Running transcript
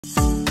The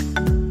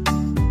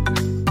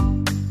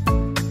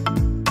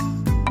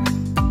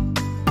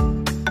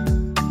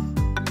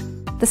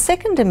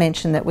second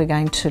dimension that we're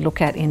going to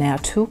look at in our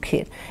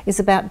toolkit is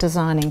about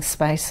designing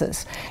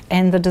spaces.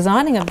 And the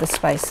designing of the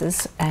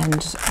spaces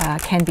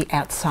can be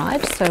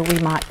outside, so we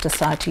might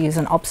decide to use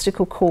an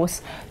obstacle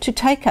course to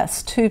take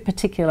us to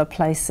particular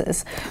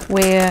places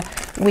where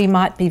we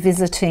might be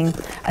visiting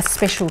a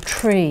special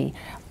tree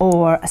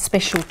or a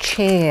special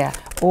chair,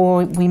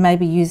 or we may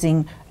be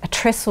using a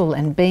trestle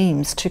and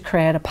beams to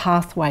create a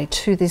pathway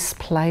to this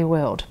play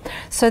world.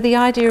 So the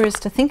idea is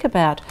to think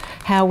about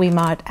how we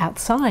might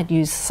outside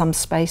use some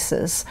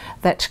spaces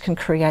that can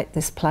create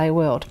this play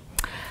world.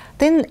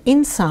 Then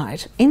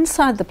inside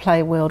the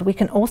play world, we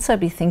can also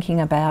be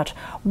thinking about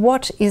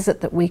what is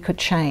it that we could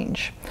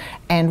change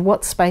and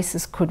what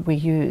spaces could we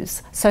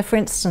use. So for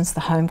instance,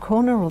 the home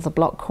corner or the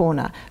block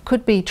corner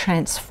could be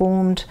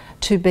transformed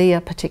to be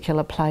a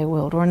particular play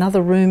world, or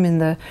another room in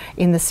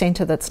the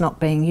centre that's not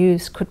being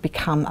used could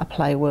become a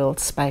play world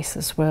space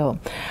as well.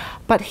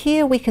 But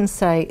here we can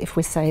say, if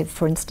we say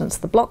for instance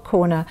the block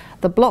corner,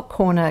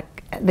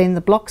 then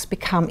the blocks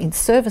become in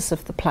service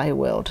of the play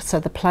world. So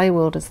the play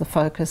world is the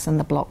focus and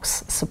the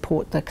blocks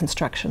support the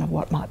construction of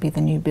what might be the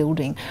new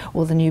building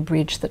or the new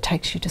bridge that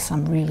takes you to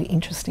some really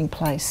interesting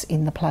place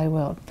in the play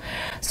world.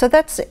 So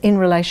that's in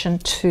relation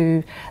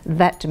to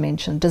that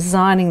dimension,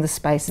 designing the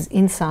spaces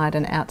inside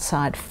and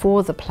outside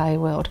for the play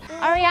world.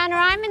 Ariana,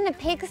 I'm in the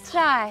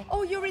pigsty.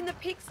 Oh, you're in the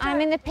pigsty?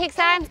 I'm in the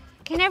pigsty.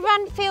 Can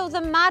everyone feel the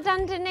mud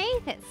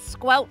underneath? It's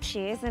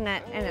squelchy, isn't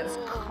it? And it's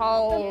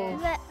cold.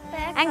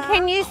 And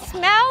can you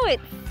smell it?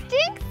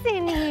 Stinks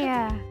in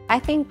here. I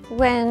think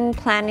when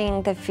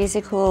planning the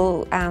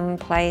physical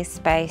play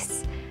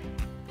space,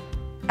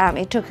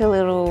 it took a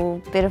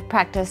little bit of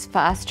practice for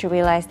us to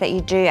realise that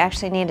you do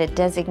actually need a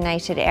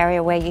designated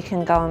area where you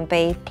can go and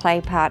be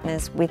play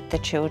partners with the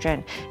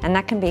children, and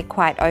that can be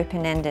quite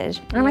open-ended.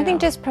 And I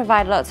think just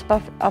provide lots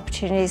of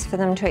opportunities for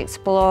them to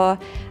explore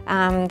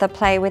the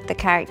play with the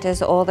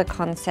characters or the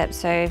concept.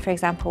 So for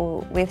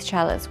example, with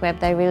Charlotte's Web,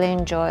 they really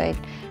enjoyed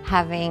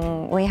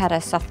we had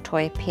a soft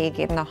toy pig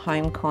in the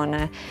home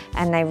corner,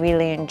 and they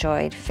really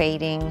enjoyed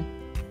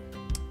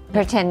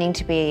pretending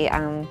to be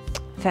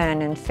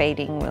Fern and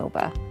feeding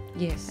Wilbur.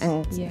 Yes.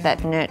 And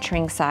that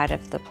nurturing side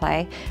of the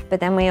play. But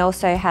then we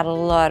also had a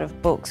lot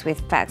of books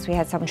with facts. We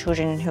had some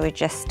children who would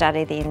just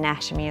study the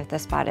anatomy of the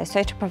spider.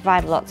 So to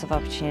provide lots of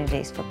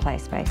opportunities for play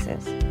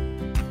spaces.